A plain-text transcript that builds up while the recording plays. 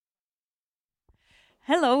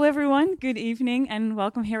Hello, everyone. Good evening, and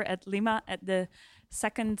welcome here at LIMA at the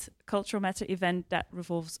second Cultural Matter event that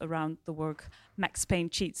revolves around the work Max Payne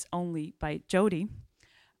Cheats Only by Jody.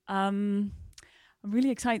 I'm really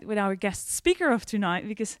excited with our guest speaker of tonight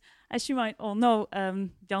because, as you might all know,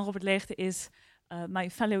 Jan-Robert Leegte is my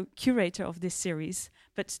fellow curator of this series,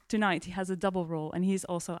 but tonight he has a double role, and he's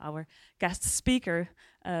also our guest speaker,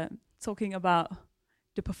 talking about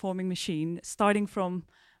the performing machine, starting from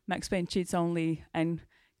Max Payne Cheats Only and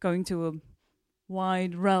going to a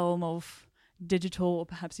wide realm of digital or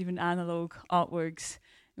perhaps even analog artworks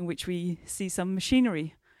in which we see some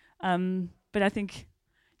machinery. But I think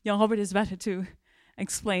Jan Robert is better to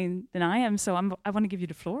explain than I am, so I want to give you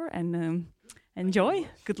the floor and enjoy.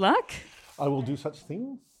 Good luck. I will do such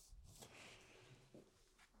thing.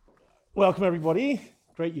 Welcome, everybody.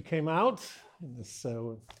 Great you came out in this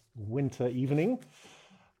winter evening.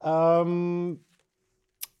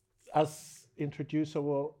 As introduced,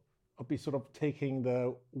 I'll be sort of taking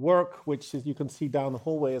the work, which is you can see down the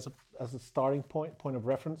hallway as a starting point of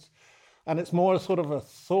reference. And it's more sort of a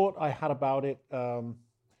thought I had about it,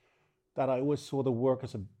 that I always saw the work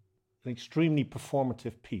as an extremely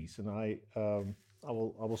performative piece. And I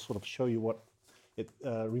will sort of show you what it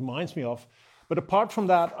reminds me of. But apart from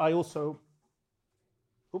that, I also,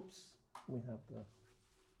 we have the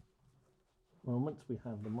moment, we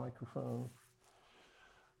have the microphone.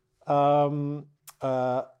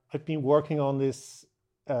 I've been working on this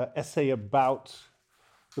essay about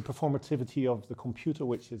the performativity of the computer,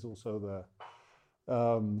 which is also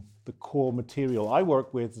the core material I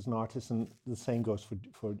work with as an artist, and the same goes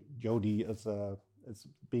for Jody as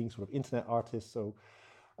being sort of internet artist. So,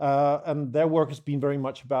 and their work has been very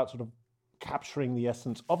much about sort of capturing the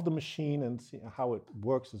essence of the machine and see how it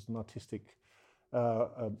works as an artistic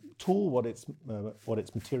tool, what its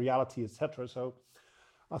materiality, etc. So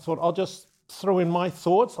I thought I'll just throw in my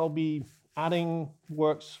thoughts. I'll be adding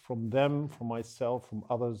works from them, from myself, from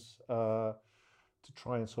others, to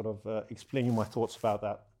try and sort of explain you my thoughts about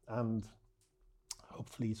that and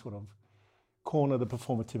hopefully sort of corner the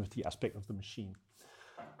performativity aspect of the machine.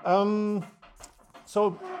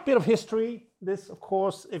 So a bit of history. This, of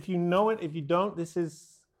course, if you know it, if you don't, this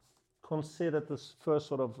is considered the first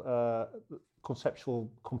sort of conceptual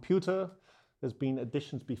computer. There's been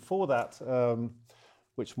editions before that,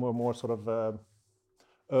 which were more sort of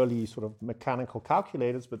early sort of mechanical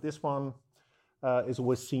calculators, but this one is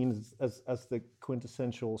always seen as the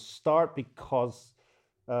quintessential start because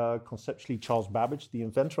conceptually Charles Babbage, the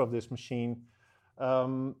inventor of this machine,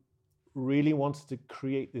 really wanted to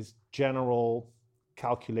create this general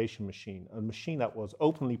calculation machine, a machine that was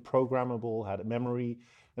openly programmable, had a memory,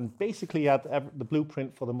 and basically had the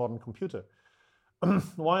blueprint for the modern computer.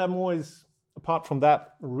 Why I'm always, apart from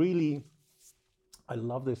that, really, I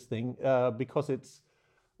love this thing because it's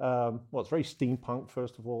very steampunk,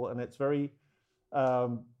 first of all, and it's very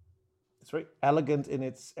elegant in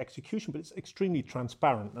its execution, but it's extremely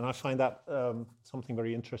transparent, and I find that something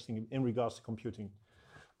very interesting in regards to computing.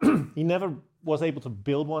 He never was able to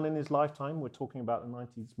build one in his lifetime. We're talking about the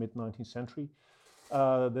mid-19th century.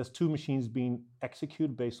 There's two machines being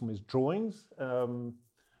executed based on his drawings.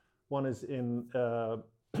 One is in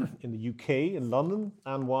the UK, in London,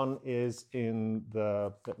 and one is in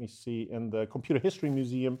the Computer History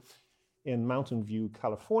Museum in Mountain View,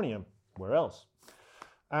 California. Where else?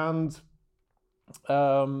 And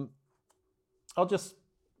I'll just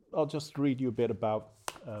read you a bit about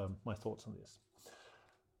my thoughts on this.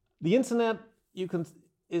 The internet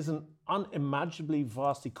is an unimaginably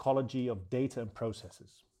vast ecology of data and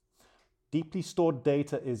processes. Deeply stored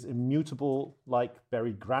data is immutable like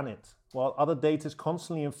buried granite, while other data is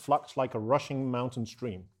constantly in flux like a rushing mountain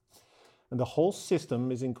stream. And the whole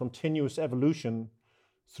system is in continuous evolution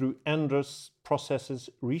through endless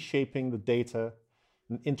processes reshaping the data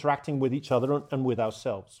and interacting with each other and with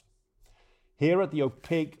ourselves. Here at the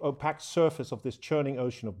opaque surface of this churning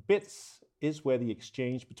ocean of bits is where the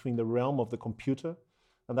exchange between the realm of the computer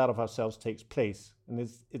and that of ourselves takes place. And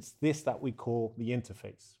it's this that we call the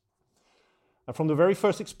interface. And from the very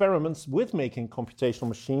first experiments with making computational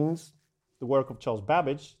machines, the work of Charles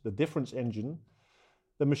Babbage, the difference engine,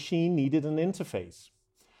 the machine needed an interface.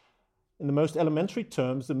 In the most elementary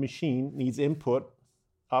terms, the machine needs input,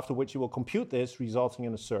 after which it will compute this, resulting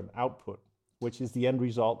in a certain output, which is the end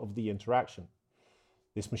result of the interaction.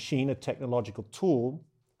 This machine, a technological tool,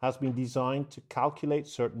 has been designed to calculate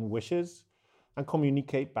certain wishes and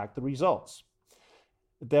communicate back the results.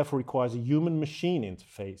 It therefore requires a human-machine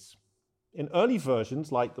interface. In early versions,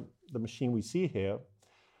 like the machine we see here,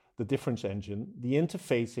 the difference engine, the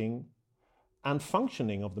interfacing and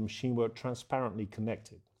functioning of the machine were transparently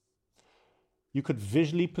connected. you could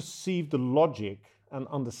visually perceive the logic and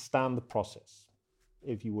understand the process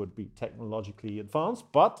if you would be technologically advanced,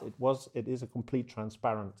 but it is a complete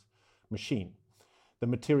transparent machine. The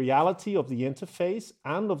materiality of the interface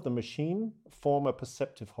and of the machine form a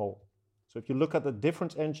perceptive whole. So if you look at the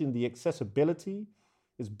difference engine, the accessibility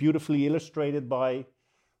is beautifully illustrated by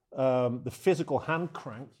the physical hand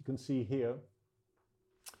crank you can see here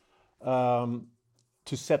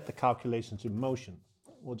to set the calculations in motion.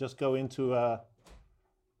 We'll just go into a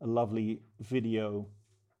lovely video.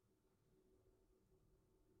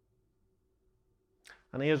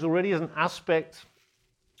 And here's already an aspect,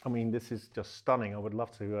 I mean, this is just stunning. I would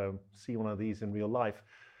love to see one of these in real life.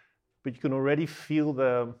 But you can already feel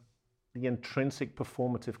the intrinsic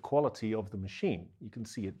performative quality of the machine. You can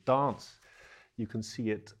see it dance. You can see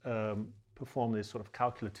it perform this sort of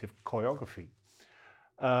calculative choreography.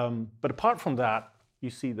 But apart from that, you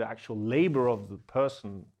see the actual labor of the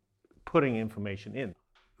person putting information in.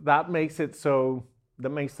 That makes the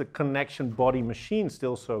connection body-machine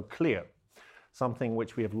still so clear. Something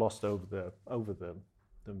which we have lost over the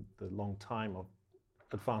long time of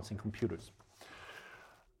advancing computers.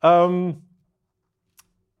 I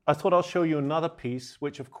thought I'll show you another piece,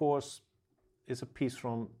 which of course is a piece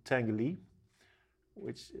from Tinguely,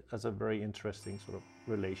 which has a very interesting sort of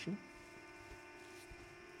relation.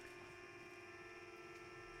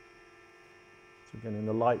 So again, in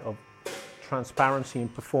the light of transparency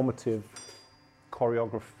and performative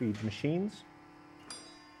choreography machines.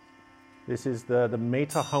 This is the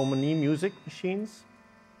Meta Harmony music machines.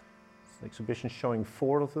 It's an exhibition showing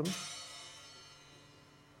 4 of them.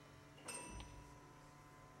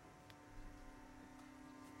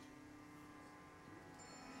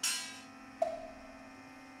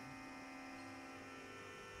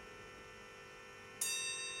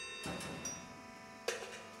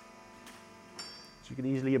 So you can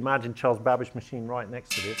easily imagine Charles Babbage's machine right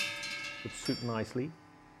next to this. Would suit nicely.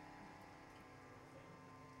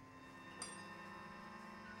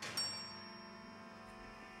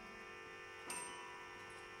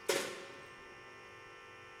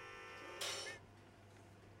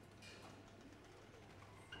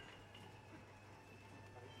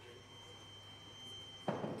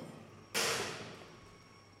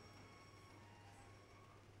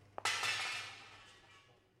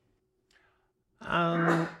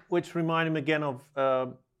 Which reminded me again of a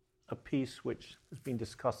piece which has been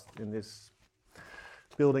discussed in this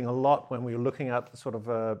building a lot when we were looking at the sort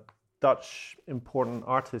of Dutch important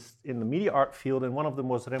artists in the media art field, and one of them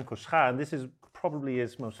was Remco Schaar, and this is probably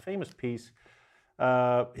his most famous piece.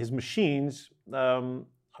 His machines, I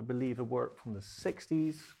believe, a work from the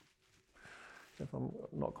 60s, if I'm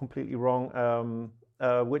not completely wrong,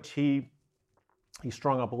 which he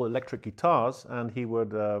strung up all electric guitars, and he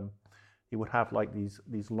would have like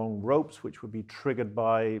these long ropes which would be triggered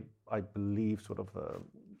by, I believe, sort of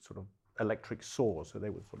electric saws. So they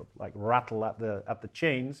would sort of like rattle at the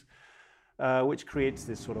chains, which creates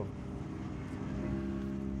this sort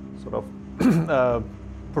of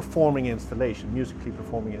performing installation, musically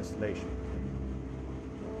performing installation.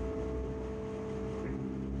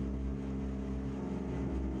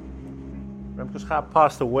 Remco Schaar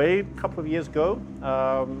passed away a couple of years ago.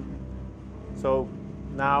 So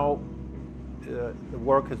now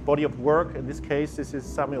his body of work, in this case, this is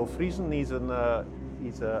Samuel Friesen. He's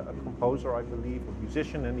a composer, I believe, a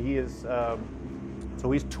musician, and he is,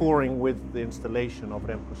 so he's touring with the installation of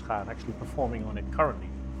Remco Schaar, actually performing on it currently.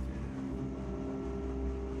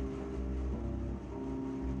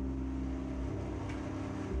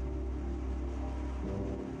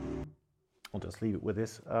 I'll just leave it with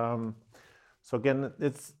this. So again,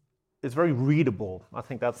 it's very readable. I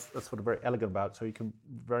think that's sort of very elegant about it. So you can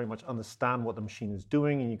very much understand what the machine is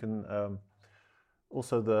doing, and you can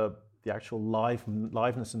also the actual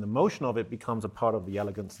liveness and the motion of it becomes a part of the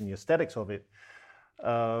elegance and the aesthetics of it.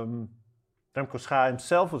 Remco Schaar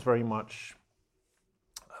himself was very much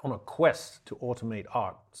on a quest to automate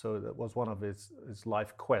art. So that was one of his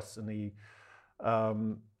life quests, and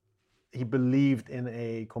he believed in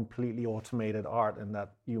a completely automated art and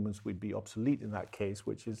that humans would be obsolete in that case,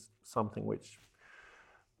 which is something which,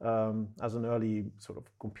 as an early sort of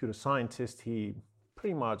computer scientist, he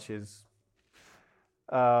pretty much is,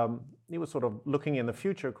 he was sort of looking in the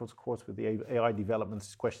future, because of course with the AI developments,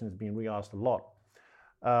 this question is being re-asked a lot.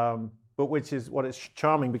 But which is what is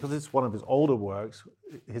charming, because it's one of his older works,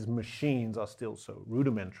 his machines are still so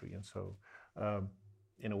rudimentary and so,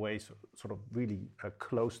 in a way, sort of really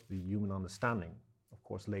close to the human understanding. Of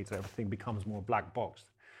course, later everything becomes more black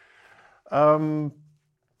boxed. And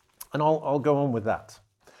I'll go on with that.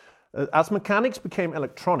 As mechanics became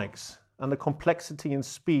electronics, and the complexity and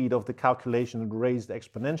speed of the calculation had raised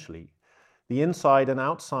exponentially, the inside and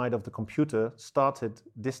outside of the computer started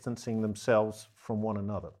distancing themselves from one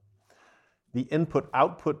another. The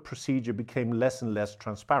input-output procedure became less and less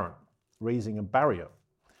transparent, raising a barrier.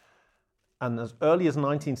 And as early as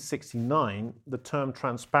 1969, the term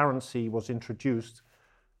transparency was introduced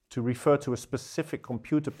to refer to a specific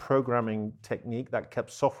computer programming technique that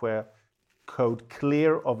kept software code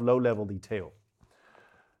clear of low-level detail.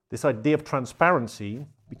 This idea of transparency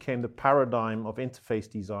became the paradigm of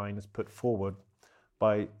interface design as put forward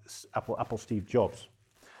by Apple Steve Jobs,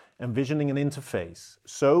 envisioning an interface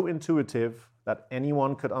so intuitive that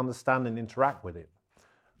anyone could understand and interact with it,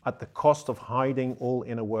 at the cost of hiding all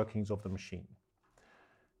inner workings of the machine.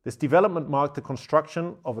 This development marked the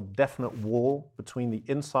construction of a definite wall between the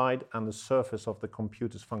inside and the surface of the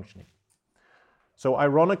computer's functioning. So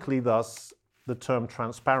ironically, thus, the term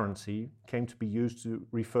transparency came to be used to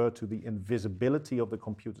refer to the invisibility of the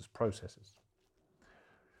computer's processes.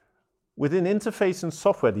 Within interface and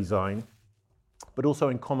software design, but also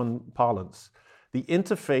in common parlance, the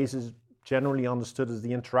interface is generally understood as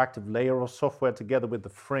the interactive layer of software together with the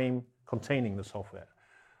frame containing the software.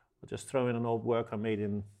 I'll just throw in an old work I made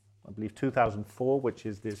in, I believe, 2004, which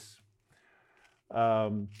is this,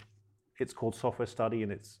 it's called Software Study,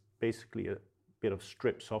 and it's basically a bit of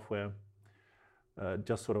stripped software,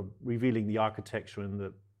 just sort of revealing the architecture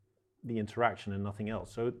and the interaction and nothing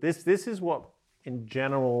else. So this is what in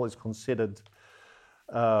general is considered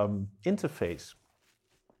interface.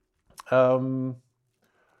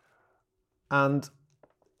 And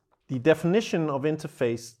the definition of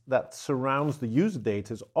interface that surrounds the user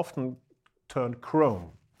data is often termed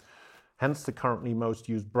Chrome. Hence, the currently most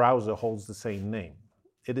used browser holds the same name.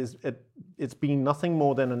 It's been nothing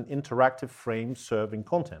more than an interactive frame serving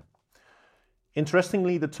content.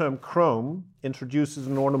 Interestingly, the term Chrome introduces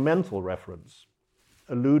an ornamental reference,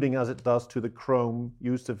 alluding as it does to the chrome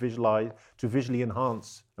used to visually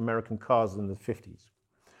enhance American cars in the 50s.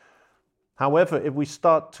 However, if we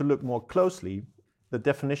start to look more closely, the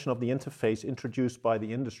definition of the interface introduced by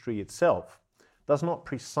the industry itself does not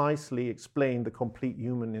precisely explain the complete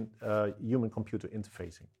human-computer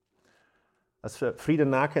interfacing. As Friede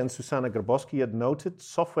Nake and Susanna Grabowski had noted,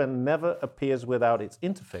 software never appears without its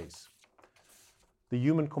interface. The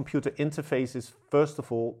human-computer interface is, first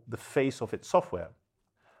of all, the face of its software,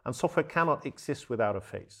 and software cannot exist without a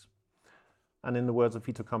face. And in the words of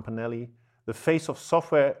Vito Campanelli, the face of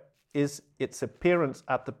software is its appearance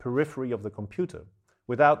at the periphery of the computer.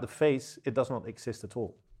 Without the face, it does not exist at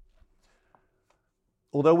all.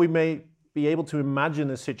 Although we may be able to imagine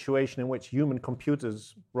a situation in which human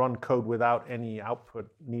computers run code without any output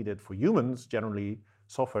needed for humans, generally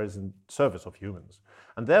software is in service of humans,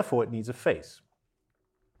 and therefore it needs a face.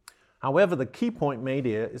 However, the key point made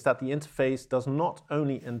here is that the interface does not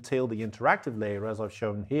only entail the interactive layer, as I've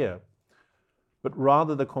shown here, but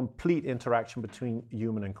rather the complete interaction between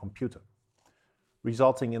human and computer,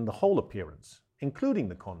 resulting in the whole appearance, including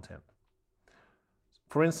the content.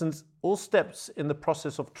 For instance, all steps in the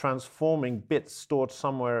process of transforming bits stored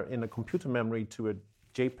somewhere in a computer memory to a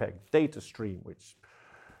JPEG data stream, which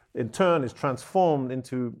in turn is transformed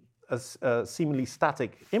into a seemingly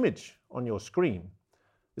static image on your screen,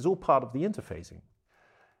 is all part of the interfacing.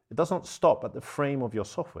 It does not stop at the frame of your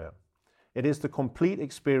software. It is the complete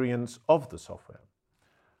experience of the software.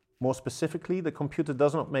 More specifically, the computer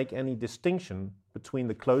does not make any distinction between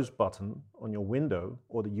the close button on your window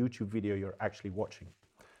or the YouTube video you're actually watching.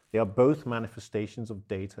 They are both manifestations of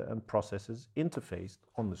data and processes interfaced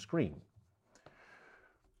on the screen.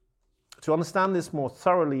 To understand this more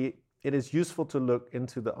thoroughly, it is useful to look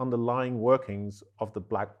into the underlying workings of the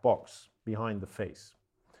black box behind the face.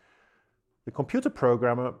 The computer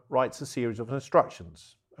programmer writes a series of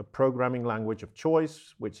instructions, a programming language of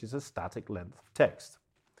choice, which is a static length of text.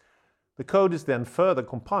 The code is then further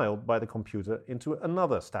compiled by the computer into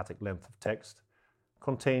another static length of text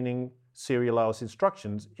containing serialized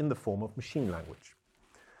instructions in the form of machine language,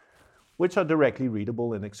 which are directly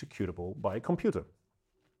readable and executable by a computer.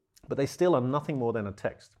 But they still are nothing more than a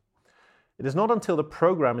text. It is not until the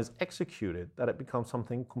program is executed that it becomes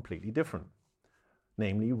something completely different,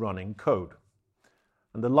 namely running code.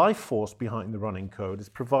 And the life force behind the running code is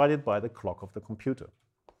provided by the clock of the computer.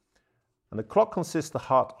 And the clock consists the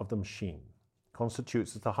heart of the machine,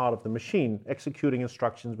 constitutes the heart of the machine, executing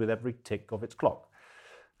instructions with every tick of its clock.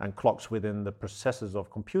 And clocks within the processors of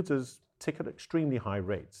computers tick at extremely high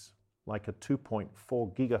rates, like a 2.4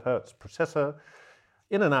 gigahertz processor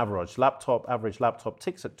in an average laptop. Average laptop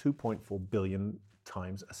ticks at 2.4 billion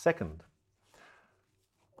times a second.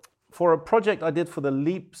 For a project I did for the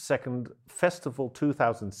Leap Second Festival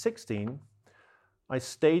 2016, I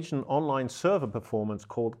staged an online server performance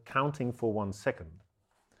called Counting for 1 Second.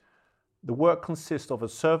 The work consists of a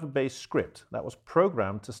server-based script that was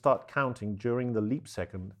programmed to start counting during the leap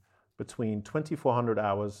second between 2400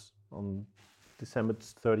 hours on December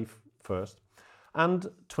 31st and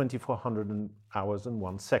 2400 hours and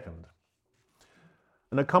 1 second.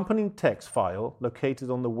 An accompanying text file located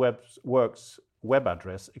on the work's web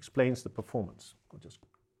address explains the performance. I'll just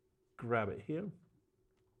grab it here. A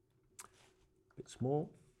bit small.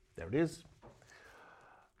 There it is.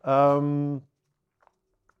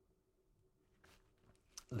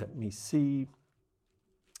 Let me see.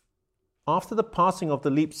 After the passing of the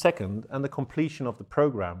leap second and the completion of the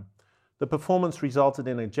program, the performance resulted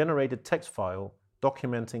in a generated text file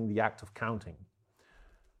documenting the act of counting.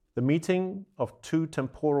 The meeting of two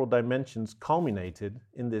temporal dimensions culminated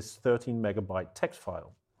in this 13 megabyte text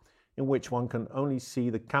file, in which one can only see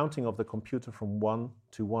the counting of the computer from 1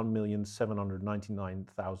 to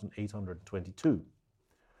 1,799,822.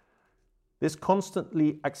 This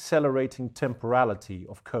constantly accelerating temporality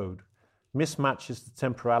of code mismatches the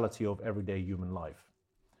temporality of everyday human life.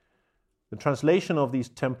 The translation of these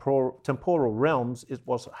temporal realms is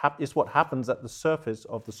what happens at the surface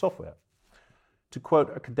of the software. To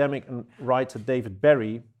quote academic and writer David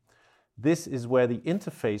Berry, this is where the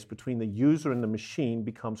interface between the user and the machine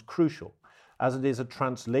becomes crucial, as it is a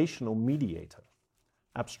translational mediator,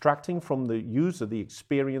 abstracting from the user the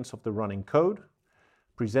experience of the running code,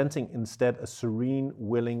 presenting instead a serene,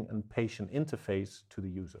 willing, and patient interface to the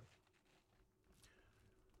user.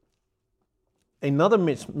 Another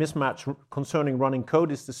mismatch concerning running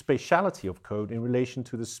code is the spatiality of code in relation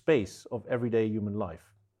to the space of everyday human life.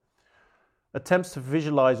 Attempts to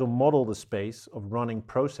visualize or model the space of running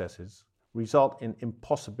processes result in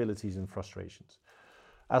impossibilities and frustrations,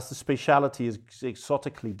 as the spatiality is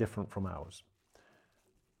exotically different from ours.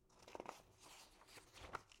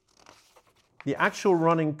 The actual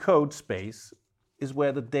running code space is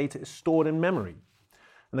where the data is stored in memory,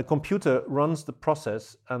 and the computer runs the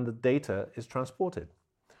process and the data is transported.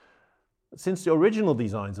 Since the original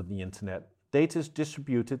designs of the internet, data is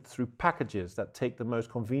distributed through packages that take the most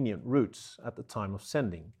convenient routes at the time of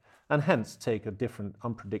sending, and hence take a different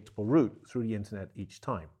unpredictable route through the internet each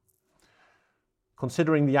time.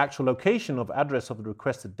 Considering the actual location of address of the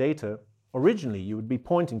requested data, originally you would be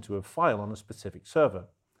pointing to a file on a specific server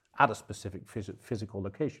at a specific physical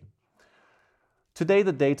location. Today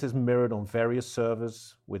the data is mirrored on various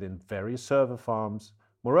servers within various server farms.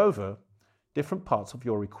 Moreover, different parts of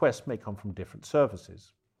your request may come from different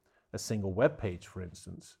services. A single web page, for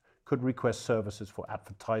instance, could request services for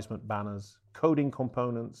advertisement banners, coding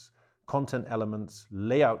components, content elements,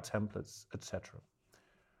 layout templates, etc.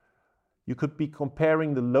 You could be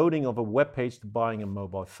comparing the loading of a web page to buying a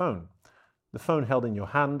mobile phone. The phone held in your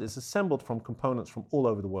hand is assembled from components from all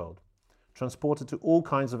over the world, transported to all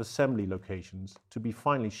kinds of assembly locations to be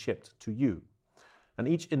finally shipped to you. And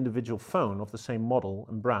each individual phone of the same model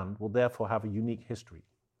and brand will therefore have a unique history.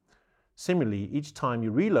 Similarly, each time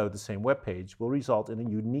you reload the same web page will result in a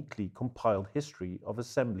uniquely compiled history of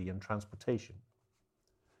assembly and transportation.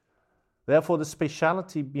 Therefore, the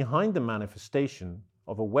spatiality behind the manifestation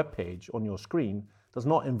of a web page on your screen does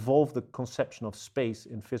not involve the conception of space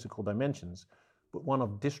in physical dimensions, but one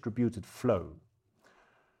of distributed flow.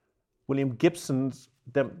 William Gibson's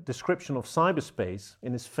description of cyberspace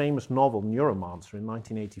in his famous novel Neuromancer in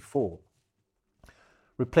 1984,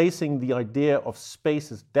 replacing the idea of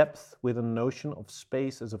space as depth with a notion of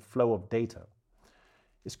space as a flow of data,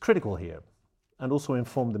 is critical here, and also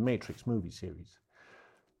informed the Matrix movie series.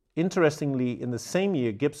 Interestingly, in the same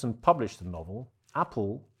year Gibson published the novel,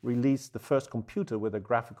 Apple released the first computer with a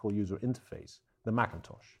graphical user interface, the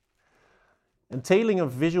Macintosh. Entailing a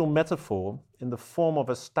visual metaphor in the form of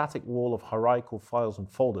a static wall of hierarchical files and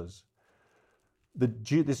folders,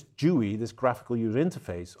 this GUI, this graphical user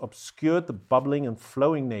interface, obscured the bubbling and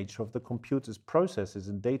flowing nature of the computer's processes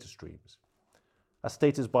and data streams. As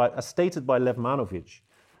stated by Lev Manovich,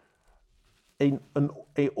 an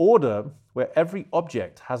order where every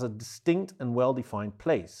object has a distinct and well-defined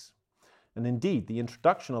place. And indeed, the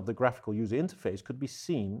introduction of the graphical user interface could be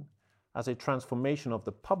seen as a transformation of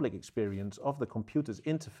the public experience of the computer's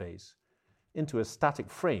interface into a static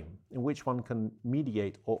frame in which one can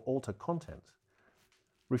mediate or alter content,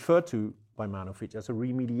 referred to by Manovich as a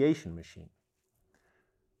remediation machine.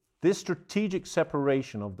 This strategic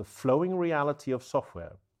separation of the flowing reality of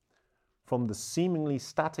software from the seemingly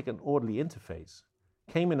static and orderly interface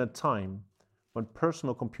came in a time when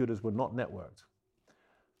personal computers were not networked,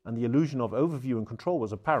 and the illusion of overview and control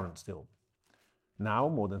was apparent still. Now,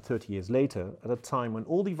 more than 30 years later, at a time when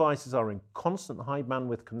all devices are in constant high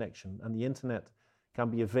bandwidth connection and the internet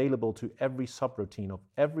can be available to every subroutine of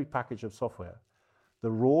every package of software,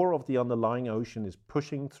 the roar of the underlying ocean is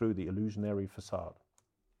pushing through the illusionary facade.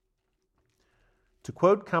 To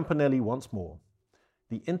quote Campanelli once more,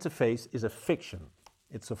 the interface is a fiction.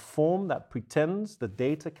 It's a form that pretends the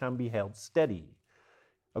data can be held steady,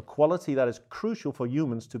 a quality that is crucial for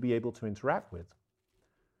humans to be able to interact with.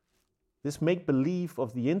 This make-believe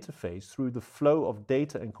of the interface through the flow of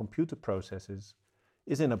data and computer processes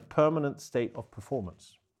is in a permanent state of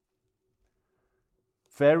performance.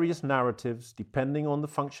 Various narratives, depending on the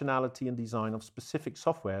functionality and design of specific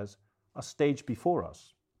softwares, are staged before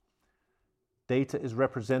us. Data is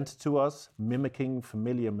represented to us, mimicking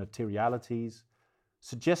familiar materialities,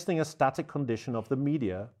 suggesting a static condition of the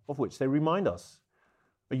media of which they remind us.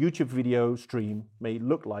 A YouTube video stream may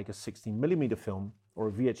look like a 16mm film or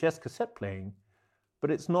a VHS cassette playing, but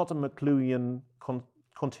it's not a McLuhan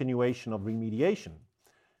continuation of remediation.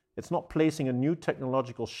 It's not placing a new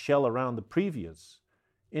technological shell around the previous,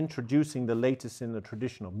 introducing the latest in the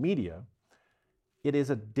tradition of media. It is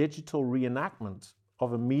a digital reenactment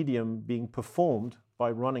of a medium being performed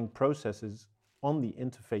by running processes on the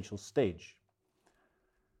interfacial stage.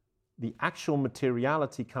 The actual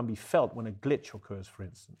materiality can be felt when a glitch occurs, for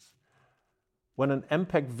instance. When an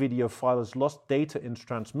MPEG video file has lost data in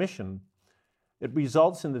transmission, it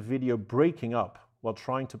results in the video breaking up while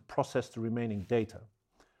trying to process the remaining data,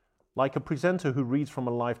 like a presenter who reads from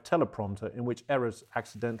a live teleprompter in which errors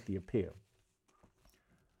accidentally appear.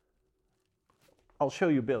 I'll show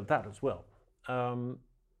you a bit of that as well.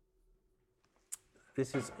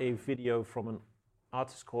 This is a video from an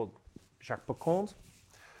artist called Jacques Paconde.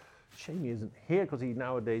 Shame he isn't here because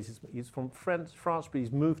he's from France, but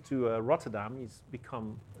he's moved to Rotterdam. He's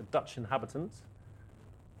become a Dutch inhabitant.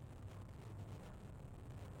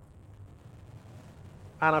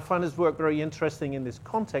 And I find his work very interesting in this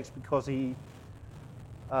context because he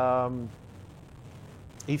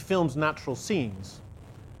films natural scenes,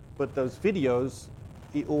 but those videos,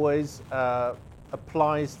 he always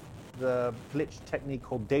applies the glitch technique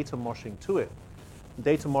called data moshing to it.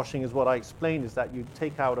 Data moshing is what I explained, is that you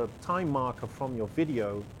take out a time marker from your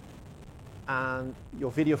video and your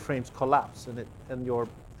video frames collapse and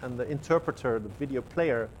the interpreter, the video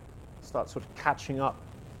player, starts sort of catching up,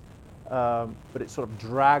 but it sort of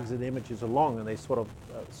drags the images along and they sort of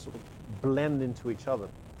blend into each other.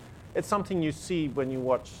 It's something you see when you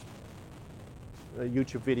watch a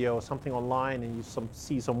YouTube video or something online and you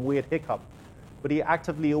see some weird hiccup, but he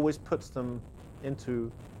actively always puts them into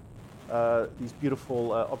these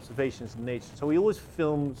beautiful observations in nature. So he always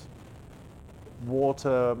films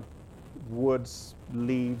water, woods,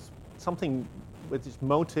 leaves, something with this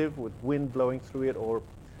motive, with wind blowing through it, or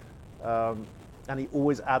and he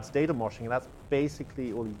always adds data moshing, and that's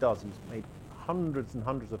basically all he does. He's made hundreds and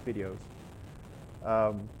hundreds of videos,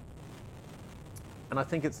 and I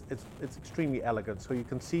think it's extremely elegant. So you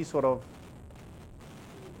can see sort of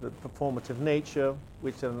the performative nature,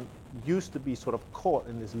 which then used to be sort of caught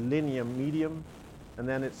in this linear medium, and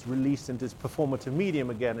then it's released into this performative medium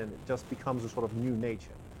again, and it just becomes a sort of new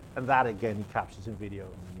nature. And that again he captures in video,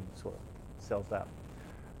 and he sort of sells that.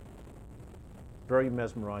 Very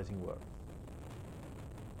mesmerizing work.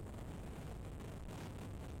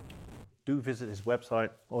 Do visit his website,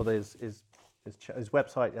 or his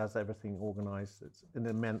website has everything organized. It's an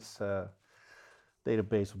immense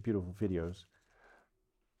database of beautiful videos.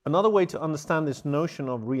 Another way to understand this notion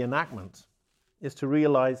of reenactment is to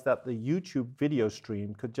realize that the YouTube video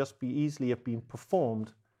stream could just be easily have been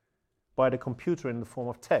performed by the computer in the form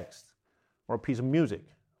of text, or a piece of music,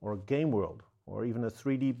 or a game world, or even a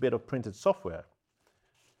 3D bit of printed software.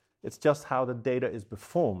 It's just how the data is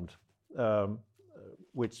performed,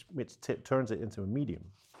 which turns it into a medium.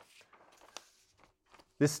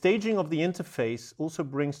 This staging of the interface also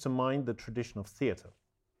brings to mind the tradition of theater.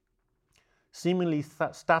 Seemingly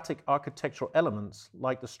static architectural elements,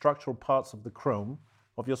 like the structural parts of the Chrome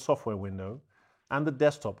of your software window and the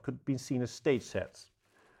desktop, could be seen as stage sets.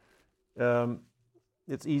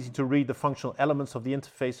 It's easy to read the functional elements of the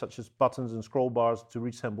interface, such as buttons and scroll bars, to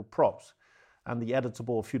resemble props, and the editable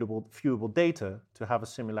or viewable data to have a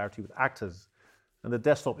similarity with actors, and the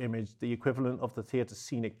desktop image the equivalent of the theater's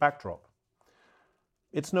scenic backdrop.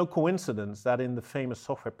 It's no coincidence that in the famous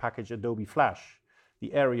software package Adobe Flash,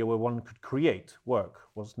 the area where one could create work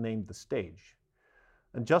was named the stage.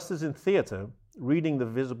 And just as in theater, reading the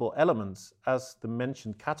visible elements as the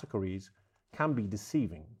mentioned categories can be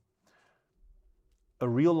deceiving. A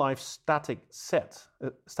real-life static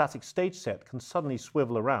stage set can suddenly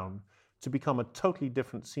swivel around to become a totally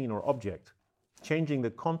different scene or object, changing the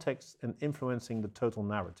context and influencing the total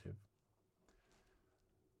narrative.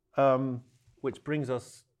 Which brings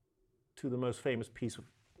us to the most famous piece of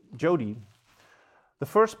Jodi. The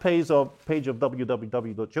first page of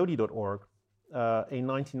www.jodi.org, a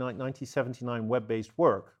 1979 web-based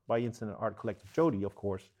work by internet art collective Jodi, of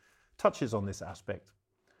course, touches on this aspect.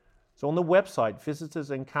 So on the website,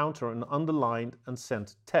 visitors encounter an underlined and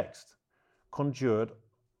centered text, conjured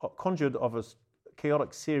of a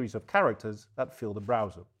chaotic series of characters that fill the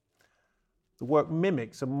browser. The work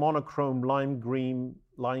mimics a monochrome lime green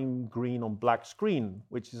on black screen,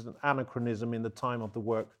 which is an anachronism in the time of the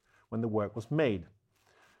work when the work was made.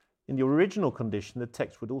 In the original condition, the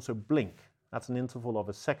text would also blink at an interval of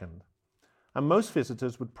a second, and most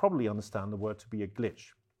visitors would probably understand the word to be a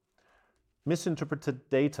glitch, misinterpreted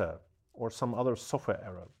data, or some other software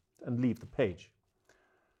error, and leave the page.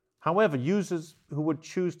 However, users who would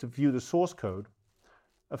choose to view the source code,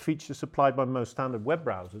 a feature supplied by most standard web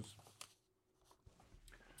browsers,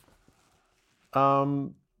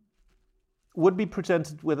 would be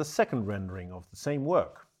presented with a second rendering of the same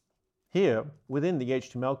work. Here, within the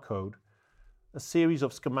HTML code, a series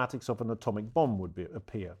of schematics of an atomic bomb would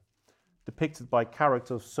appear, depicted by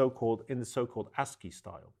characters in the so-called ASCII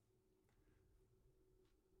style.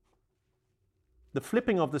 The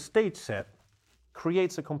flipping of the stage set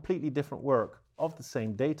creates a completely different work of the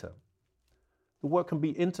same data. The work can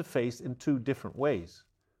be interfaced in two different ways,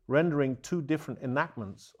 rendering two different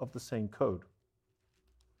enactments of the same code.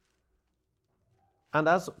 And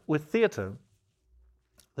as with theater,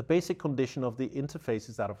 the basic condition of the interface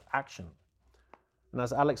is that of action. And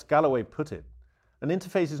as Alex Galloway put it, an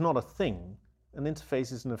interface is not a thing, an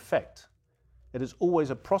interface is an effect. It is always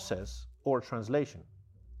a process or a translation.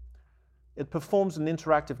 It performs an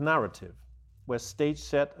interactive narrative where stage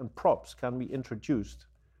set and props can be introduced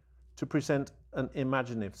to present an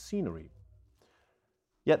imaginative scenery.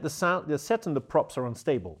 Yet the set and the props are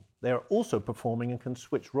unstable. They are also performing and can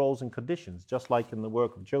switch roles and conditions, just like in the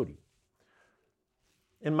work of Jodi.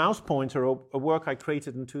 In Mouse Pointer, a work I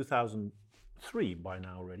created in 2003 by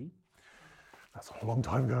now already, that's a long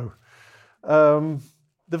time ago,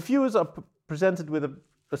 the viewers are presented with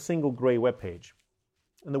a single grey web page,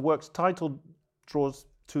 and the work's title draws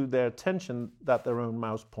to their attention that their own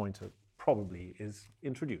mouse pointer probably is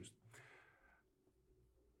introduced.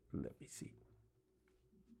 Let me see.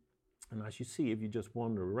 And as you see, if you just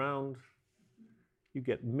wander around, you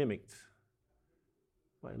get mimicked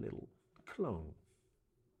by a little clone.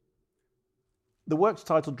 The work's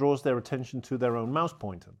title draws their attention to their own mouse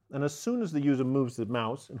pointer, and as soon as the user moves the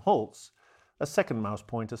mouse and halts, a second mouse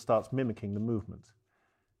pointer starts mimicking the movement.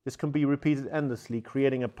 This can be repeated endlessly,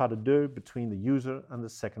 creating a pas de deux between the user and the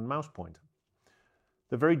second mouse pointer.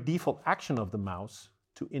 The very default action of the mouse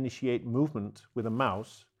to initiate movement with a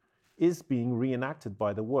mouse is being reenacted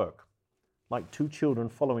by the work, like two children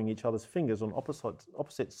following each other's fingers on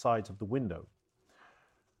opposite sides of the window.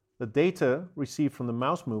 The data received from the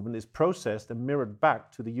mouse movement is processed and mirrored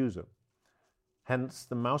back to the user. Hence,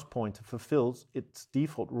 the mouse pointer fulfills its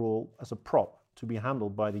default role as a prop to be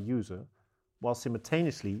handled by the user, while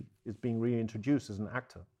simultaneously is being reintroduced as an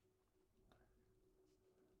actor.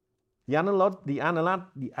 The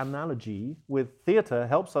analogy with theater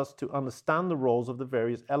helps us to understand the roles of the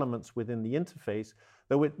various elements within the interface,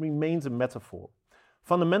 though it remains a metaphor.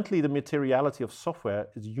 Fundamentally, the materiality of software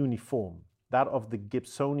is uniform, that of the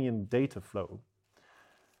Gibsonian data flow.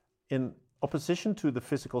 In opposition to the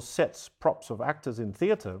physical sets, props of actors in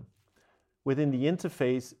theater, within the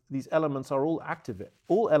interface, these elements are all active.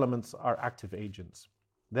 All elements are active agents.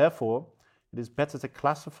 Therefore, it is better to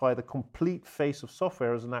classify the complete face of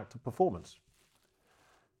software as an act of performance,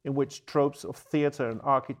 in which tropes of theater and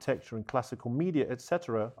architecture and classical media,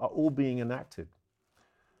 etc., are all being enacted.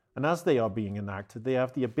 And as they are being enacted, they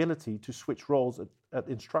have the ability to switch roles at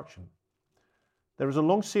instruction. There is a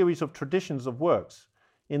long series of traditions of works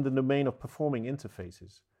in the domain of performing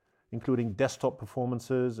interfaces, including desktop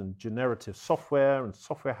performances and generative software and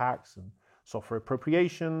software hacks and software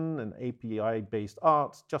appropriation and API-based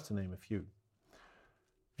art, just to name a few.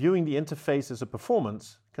 Viewing the interface as a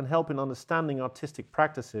performance can help in understanding artistic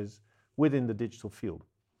practices within the digital field.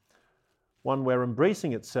 One where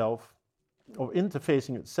embracing itself, or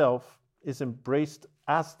interfacing itself, is embraced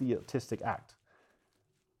as the artistic act.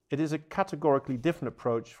 It is a categorically different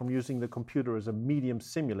approach from using the computer as a medium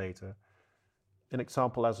simulator, an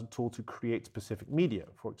example as a tool to create specific media,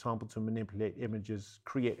 for example, to manipulate images,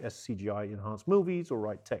 create CGI-enhanced movies, or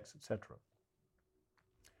write text, etc.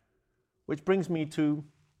 Which brings me to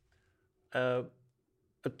a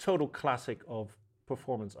total classic of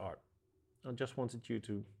performance art. I just wanted you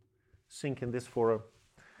to sink in this for a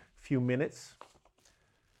few minutes.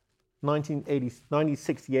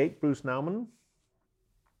 1968, Bruce Nauman.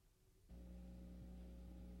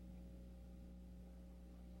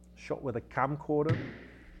 Shot with a camcorder.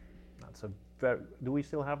 That's a very, do we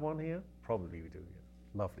still have one here? Probably we do,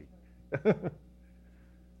 yeah. Lovely.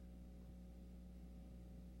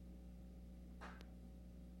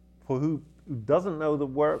 For who doesn't know the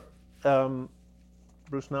work,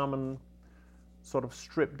 Bruce Nauman sort of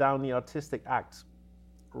stripped down the artistic act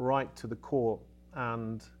right to the core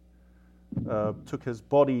and took his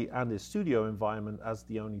body and his studio environment as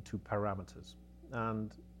the only two parameters.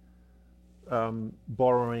 And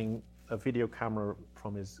borrowing a video camera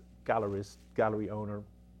from his gallery owner,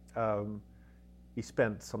 he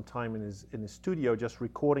spent some time in his studio just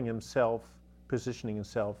recording himself, positioning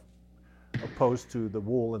himself, opposed to the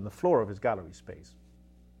wall and the floor of his gallery space.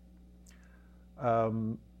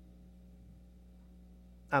 And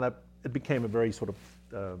it became a very sort of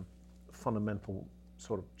fundamental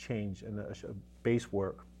sort of change in a base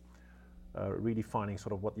work, redefining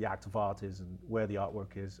sort of what the act of art is and where the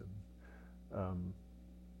artwork is, and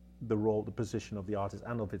the role, the position of the artist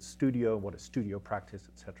and of its studio, what is studio practice,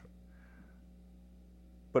 etc.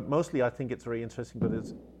 But mostly I think it's very interesting, but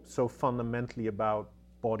it's so fundamentally about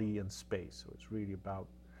body and space. So it's really about,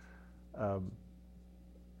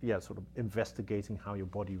 sort of investigating how your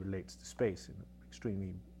body relates to space in an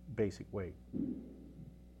extremely basic way.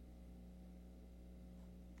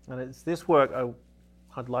 And it's this work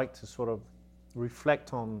I'd like to sort of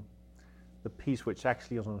reflect on the piece which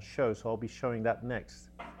actually is on show, so I'll be showing that next.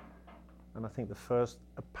 And I think the first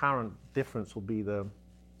apparent difference will be the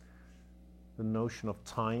notion of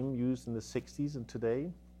time used in the 60s and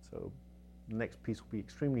today. So the next piece will be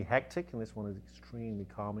extremely hectic, and this one is extremely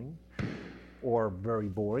calming, or very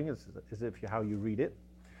boring, as if how you read it.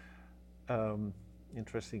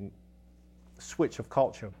 Interesting switch of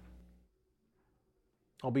culture.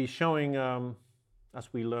 I'll be showing,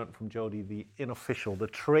 as we learned from Jody, the unofficial, the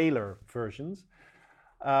trailer versions.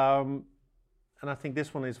 And I think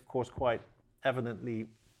this one is, of course, quite evidently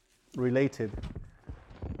related.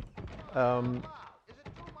 And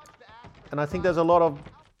I think there's a lot of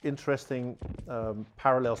interesting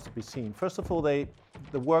parallels to be seen. First of all, the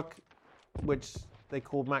work which they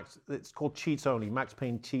call it's called cheats only, Max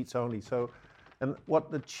Payne cheats only. So, and what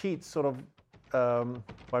the cheats sort of,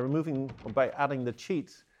 by adding the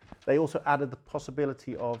cheats, they also added the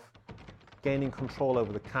possibility of gaining control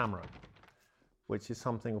over the camera, which is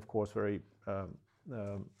something, of course, very sort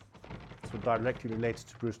of directly related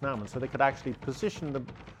to Bruce Nauman. So they could actually position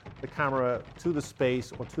the camera to the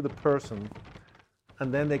space or to the person,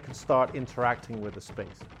 and then they could start interacting with the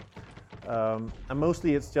space. And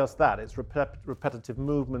mostly it's just that. It's repetitive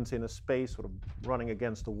movements in a space, sort of running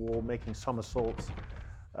against a wall, making somersaults,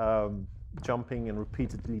 jumping and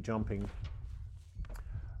repeatedly jumping.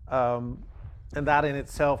 And that in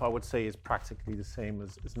itself, I would say, is practically the same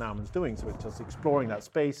as Nauman's doing. So it's just exploring that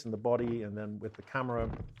space and the body, and then with the camera.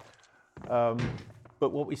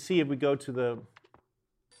 But what we see if we go to the,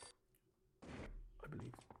 I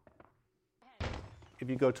believe, if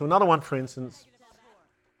you go to another one, for instance,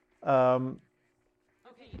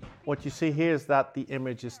 what you see here is that the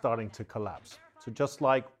image is starting to collapse. So just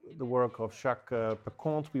like the work of Jacques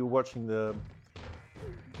Peconte, we were watching the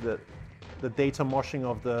data moshing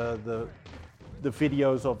of the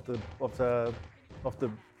videos of the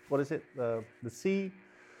what is it, the sea.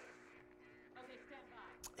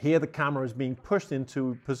 Here the camera is being pushed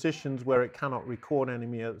into positions where it cannot record any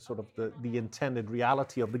more sort of the intended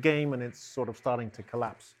reality of the game, and it's sort of starting to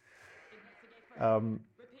collapse. And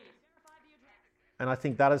I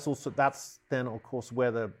think that is also, that's then of course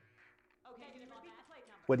where the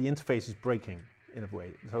interface is breaking in a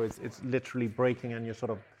way. So it's literally breaking, and you're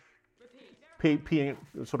sort of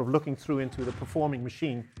sort of looking through into the performing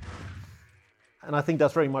machine. And I think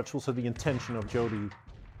that's very much also the intention of Jody,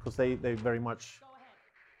 because they very much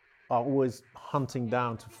are always hunting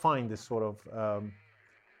down to find this sort of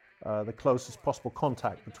the closest possible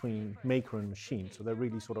contact between maker and machine. So they're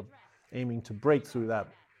really sort of aiming to break through that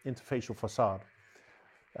interfacial facade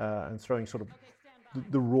and throwing sort of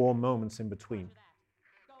the raw moments in between.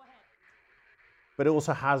 But it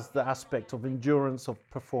also has the aspect of endurance of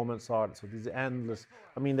performance art. So these endless,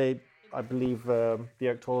 I mean, I believe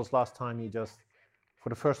Dirk Toll's last time, he just, for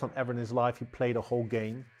the first time ever in his life, he played a whole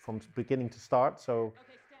game from beginning to start. So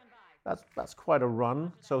that's quite a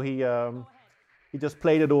run. So he just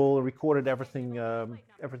played it all, recorded everything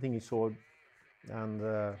he saw,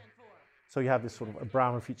 and so you have this sort of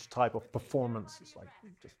Abramovich type of performance. It's like,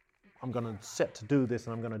 just, I'm going to set to do this,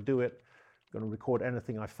 and I'm going to do it. I'm going to record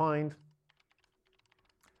anything I find.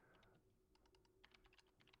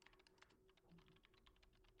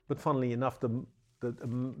 but funnily enough,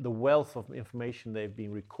 the wealth of information they've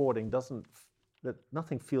been recording that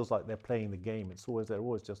nothing feels like they're playing the game. They're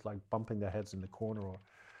always just like bumping their heads in the corner or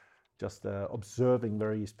just observing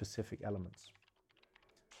very specific elements.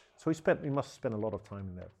 So he must spend a lot of time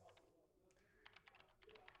in there.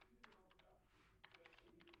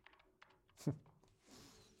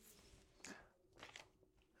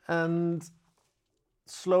 And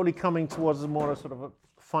slowly coming towards a sort of a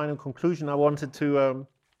final conclusion, I wanted to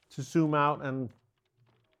zoom out and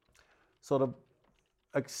sort of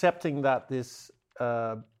accepting that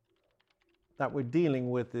that we're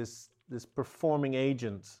dealing with this performing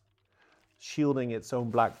agent shielding its own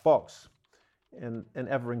black box in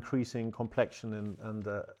ever increasing complexion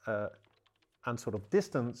and sort of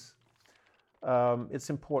distance. It's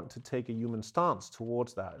important to take a human stance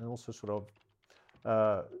towards that, and also sort of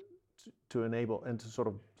to enable and to sort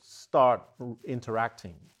of start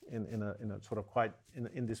interacting in a sort of quite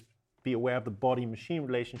in this, be aware of the body-machine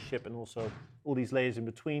relationship and also all these layers in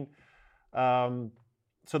between. So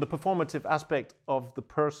the performative aspect of the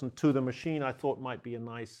person to the machine, I thought might be a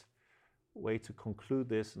nice way to conclude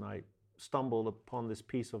this, and I stumbled upon this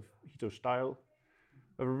piece of Hito Style,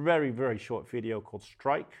 a very, very short video called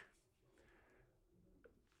Strike.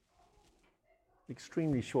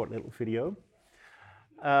 Extremely short little video.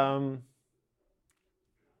 And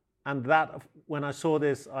that, when I saw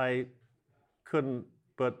this, I couldn't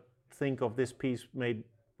but think of this piece made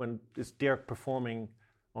when it's Dirk performing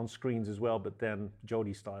on screens as well, but then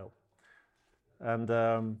Jody style. And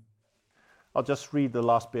I'll just read the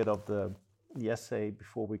last bit of the essay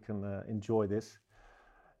before we can enjoy this.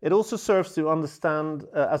 It also serves to understand,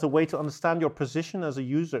 as a way to understand your position as a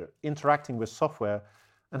user interacting with software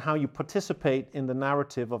and how you participate in the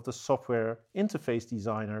narrative of the software interface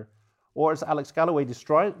designer, or as Alex Galloway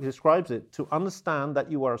describes it, to understand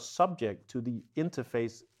that you are subject to the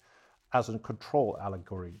interface as a control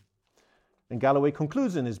allegory. And Galloway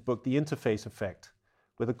concludes in his book, The Interface Effect,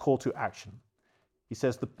 with a call to action. He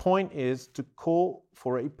says, the point is to call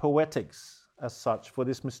for a poetics as such for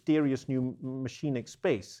this mysterious new machinic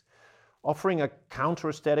space. Offering a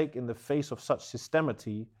counter-aesthetic in the face of such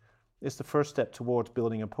systemity is the first step towards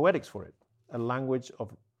building a poetics for it, a language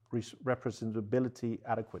of representability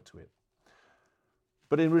adequate to it.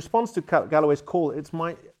 But in response to Galloway's call, it's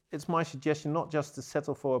my suggestion not just to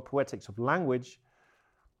settle for a poetics of language,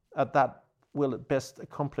 that will at best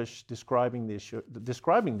accomplish describing the issue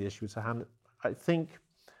to hand. I think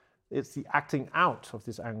it's the acting out of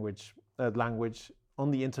this language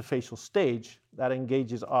on the interfacial stage that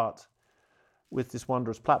engages art with this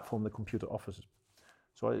wondrous platform the computer offers.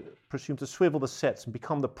 So I presume to swivel the sets and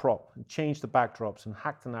become the prop and change the backdrops and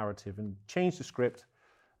hack the narrative and change the script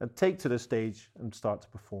and take to the stage and start to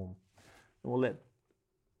perform. And we'll let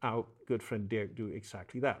our good friend Dirk do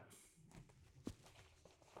exactly that.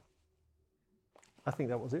 I think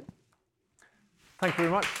that was it. Thank you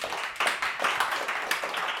very much.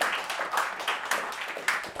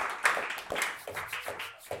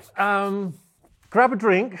 Grab a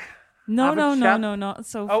drink. No, not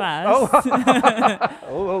so fast.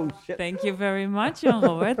 Oh, shit. Thank you very much,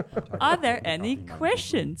 Jan-Robert. Are there any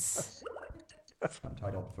questions?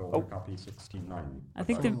 Copy 69. I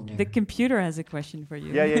think the computer has a question for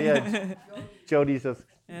you. Yeah. Jody's just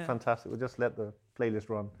fantastic. We'll just let the playlist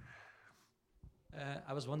run.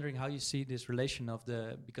 I was wondering how you see this relation of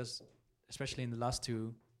because especially in the last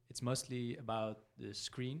two, it's mostly about the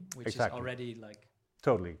screen, which is already like...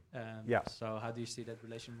 Totally. So how do you see that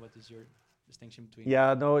relation? What is your distinction between?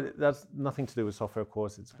 Yeah, no, that's nothing to do with software, of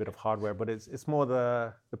course. It's a bit of hardware, but it's more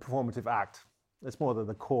the performative act. It's more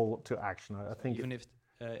the call to action. I think even if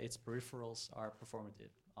its peripherals are performative,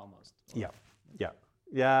 almost. Yeah,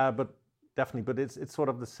 but definitely. But it's sort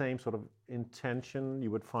of the same sort of intention you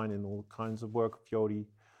would find in all kinds of work of Jody.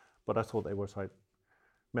 But I thought they were like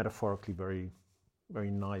metaphorically very, very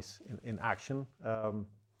nice in action.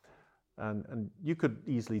 And you could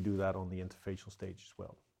easily do that on the interfacial stage as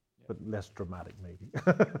well, but less dramatic maybe.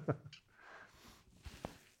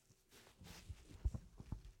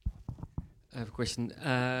 I have a question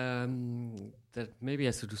that maybe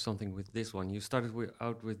has to do something with this one. You started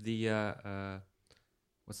out with the,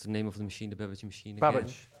 what's the name of the machine, the Babbage machine again?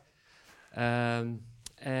 Babbage.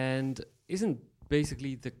 And isn't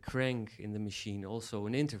basically the crank in the machine also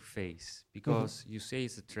an interface? Because you say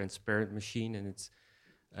it's a transparent machine and it's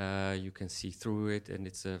you can see through it, and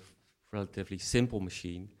it's a relatively simple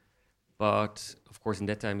machine. But of course, in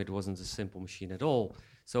that time, it wasn't a simple machine at all.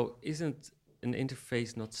 So isn't an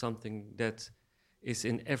interface not something that is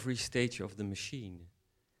in every stage of the machine?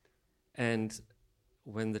 And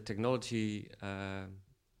when the technology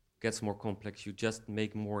gets more complex, you just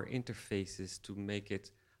make more interfaces to make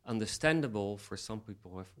it understandable for some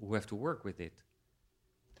people who have to work with it?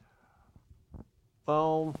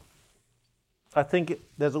 Well, I think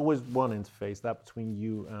there's always one interface, that between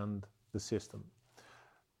you and the system.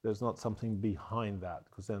 There's not something behind that,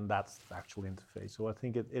 because then that's the actual interface. So I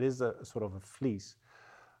think it is a sort of a fleece.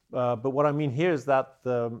 But what I mean here is that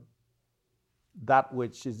that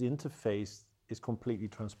which is interfaced is completely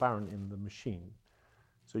transparent in the machine.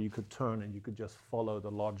 So you could turn and you could just follow the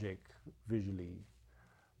logic visually,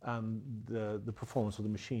 and the performance of the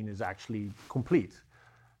machine is actually complete.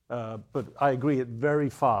 But I agree, very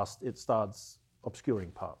fast it starts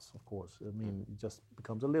obscuring parts, of course. I mean, it just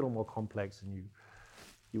becomes a little more complex, and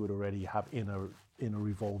you would already have inner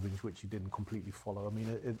revolvings which you didn't completely follow. I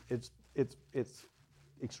mean, it's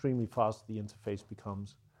extremely fast. The interface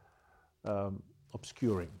becomes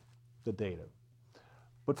obscuring the data.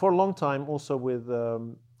 But for a long time, also with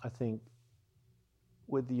I think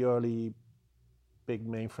with the early big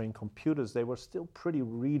mainframe computers, they were still pretty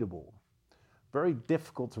readable. Very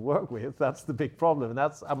difficult to work with. That's the big problem. And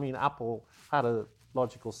that's, I mean, Apple had a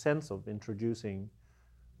logical sense of introducing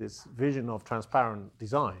this vision of transparent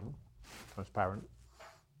design, transparent.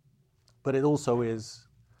 But it also is,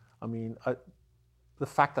 I mean, the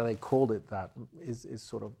fact that they called it that is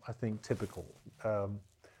sort of, I think, typical.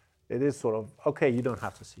 It is sort of, okay, you don't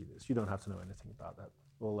have to see this. You don't have to know anything about that.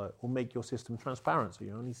 We'll make your system transparent, so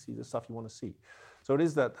you only see the stuff you want to see. So it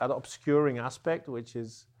is that obscuring aspect, which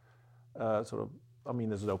is sort of, I mean,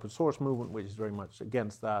 there's an open source movement which is very much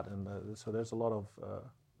against that, and so there's a lot of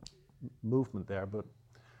movement there, but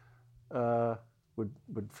we're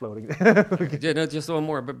floating. Yeah, no, just one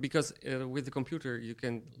more, but because with the computer, you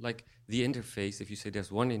can, like, the interface, if you say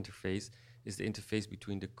there's one interface, is the interface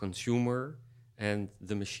between the consumer and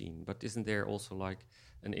the machine. But isn't there also like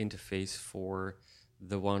an interface for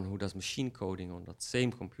the one who does machine coding on that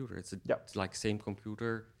same computer? It's like same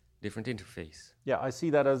computer, different interface. Yeah, I see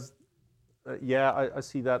that as, I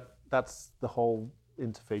see that that's the whole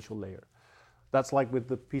interfacial layer. That's like with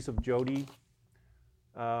the piece of Jody.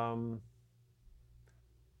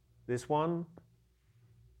 This one,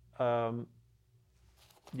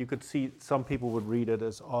 you could see some people would read it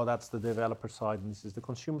as, oh, that's the developer side and this is the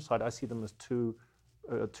consumer side. I see them as two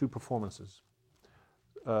performances.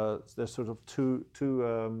 There's sort of two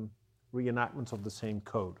reenactments of the same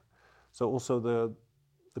code. So also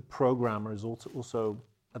the programmer is also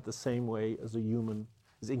at the same way as a human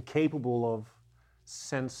is incapable of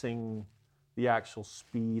sensing the actual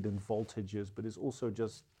speed and voltages, but is also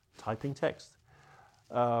just typing text.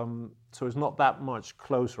 So it's not that much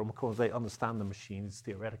closer. Of course, they understand the machines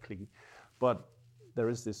theoretically, but there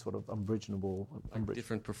is this sort of unbridgeable...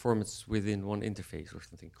 different performance within one interface or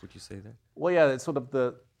something. Could you say that? Well, yeah, it's sort of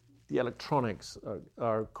the electronics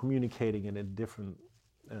are communicating in a different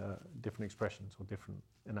expressions or different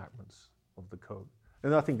enactments of the code.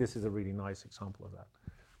 And I think this is a really nice example of that.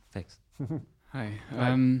 Thanks. Hi.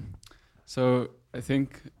 So I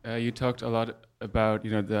think you talked a lot about,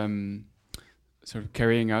 the sort of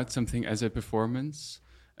carrying out something as a performance,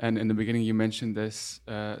 and in the beginning you mentioned this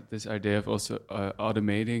idea of also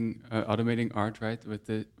automating art, right? With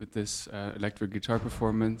this electric guitar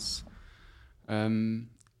performance,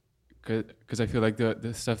 because I feel like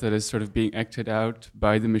the stuff that is sort of being acted out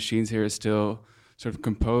by the machines here is still sort of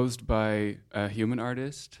composed by a human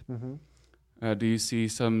artist. Mm-hmm. Do you see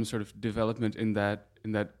some sort of development in that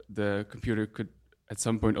the computer could at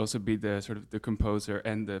some point also be the sort of the composer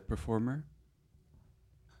and the performer?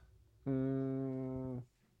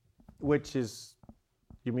 Which is,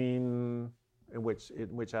 you mean in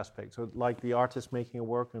which aspect? So like the artist making a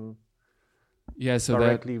work and so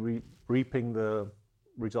directly reaping the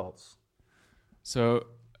results. So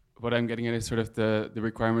what I'm getting at is sort of the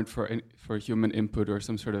requirement for human input or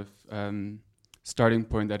some sort of starting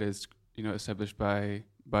point that is established by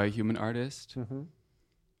a human artist. Mm-hmm.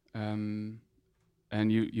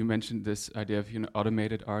 And you mentioned this idea of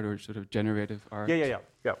automated art or sort of generative art. Yeah.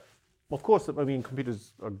 Of course, I mean,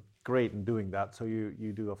 computers are great in doing that. So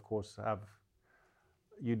you do, of course, have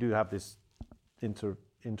this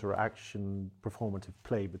interaction, performative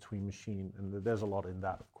play between machine, and there's a lot in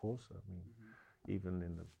that, of course. I mean, even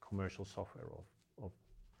in the commercial software of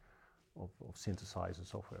synthesizer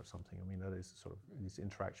software or something. I mean, that is sort of this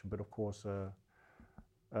interaction. But of course,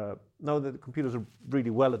 no, the computers are really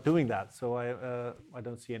well at doing that. So I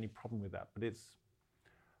don't see any problem with that. But it's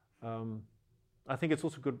I think it's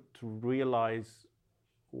also good to realize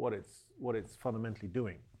what it's fundamentally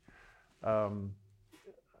doing,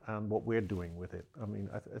 and what we're doing with it. I mean,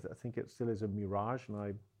 I think it still is a mirage,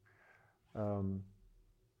 and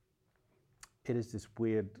it is this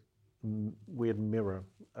weird weird mirror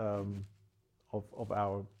of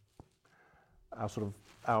our sort of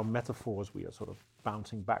our metaphors. We are sort of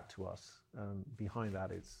bouncing back to us, and behind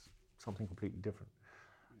that is something completely different.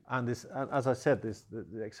 And this, as I said,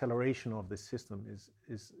 the acceleration of this system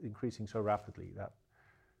is increasing so rapidly that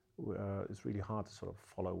it's really hard to sort of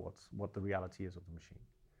follow what the reality is of the machine.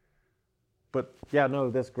 But yeah,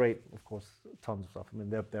 no, that's great. Of course, tons of stuff. I mean,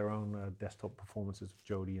 they have their own desktop performances of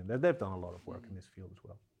Jody, and they've done a lot of work in this field as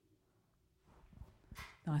well.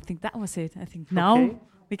 No, I think that was it. I think now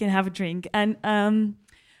we can have a drink. And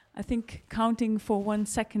I think counting for 1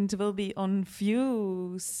 second will be on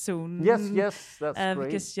view soon. Yes, that's great.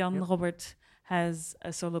 Because Jan Robert has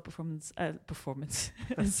a solo performance,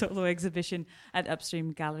 a solo exhibition at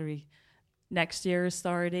Upstream Gallery next year,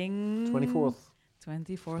 starting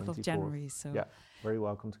 24th of January. So yeah, very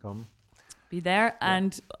welcome to come. Be there. Yeah.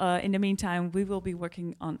 And in the meantime, we will be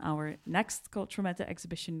working on our next Cultural Matter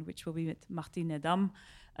exhibition, which will be with Martine Nedam,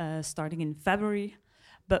 starting in February.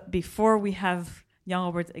 But before we have Jan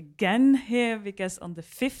Robert again here, because on the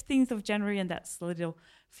 15th of January, and that's the little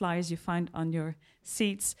flyers you find on your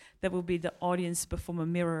seats, there will be the Audience Perform a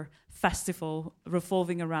Mirror Festival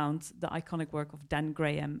revolving around the iconic work of Dan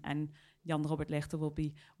Graham, and Jan Robert Leegte will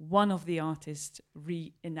be one of the artists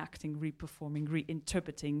reenacting, reperforming,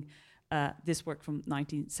 reinterpreting this work from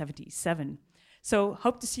 1977. So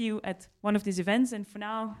hope to see you at one of these events, and for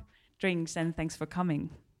now, drinks, and thanks for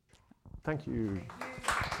coming. Thank you.